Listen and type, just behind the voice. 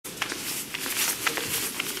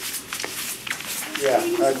Yeah,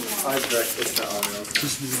 I'd breakfast at Otis.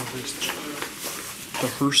 This is the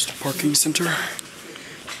Hearst parking center.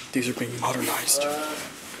 These are being modernized.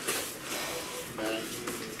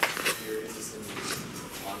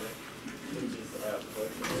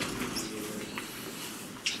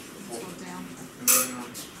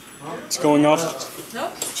 It's going up.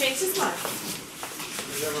 Nope, change his mind.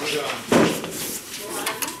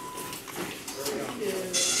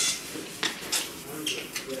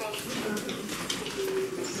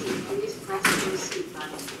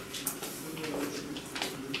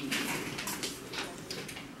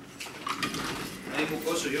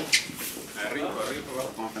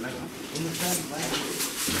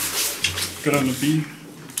 Good on the B.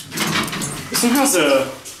 This one has a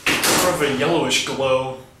sort of a yellowish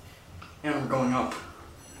glow. And we're going up.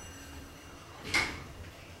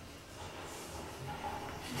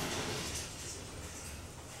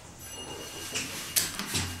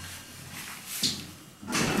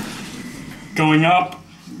 Going up.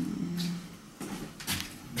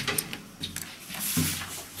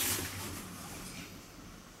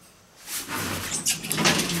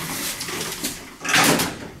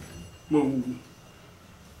 Whoa.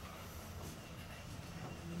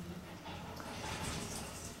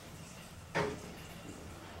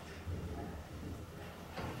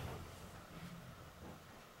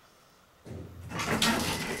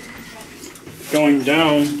 Going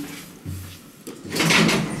down.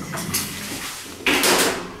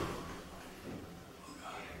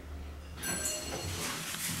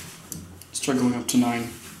 Let's try going up to 9.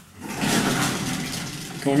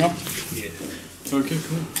 Going up? Yeah. Okay,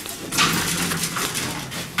 cool.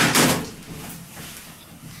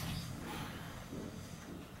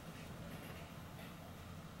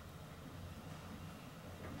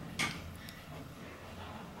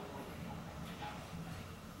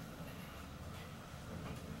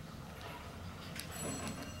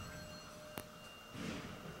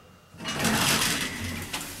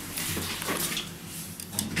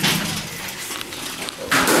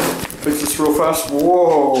 Fix this real fast.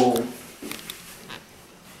 Whoa!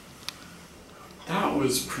 That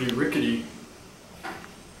was pretty rickety.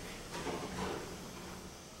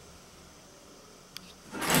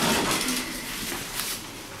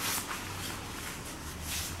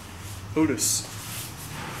 Otis.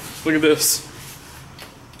 Look at this.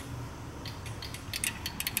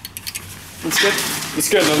 Let's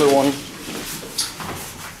get another one.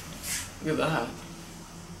 Look at that.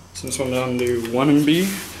 So this one down to 1 and B.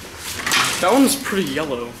 That one's pretty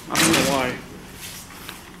yellow. I don't know why.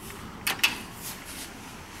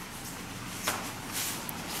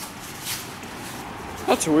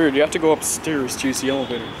 That's weird. You have to go upstairs to use the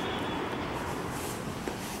elevator.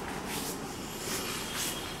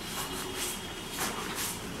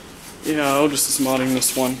 Yeah, Otis is modding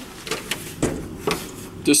this one.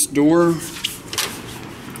 This door.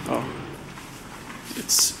 Oh.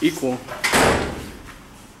 It's equal.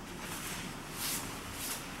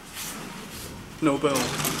 No bell.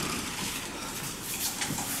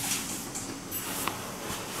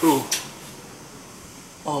 Ooh.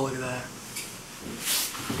 Oh, look at that.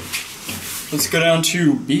 Let's go down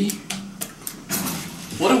to B.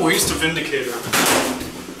 What a waste of indicator.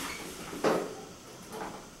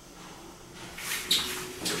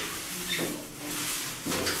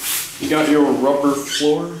 You got your rubber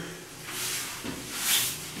floor.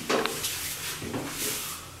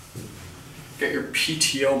 Got your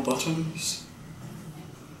PTL buttons.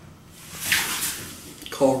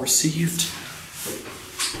 Call received.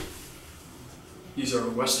 These are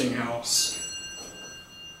Westinghouse.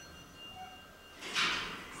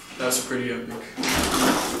 That's pretty epic.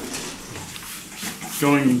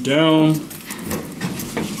 Going down.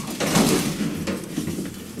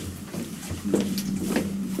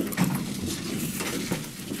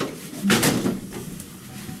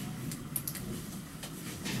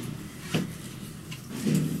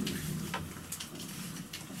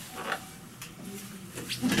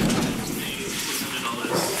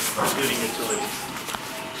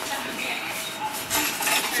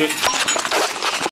 Sit.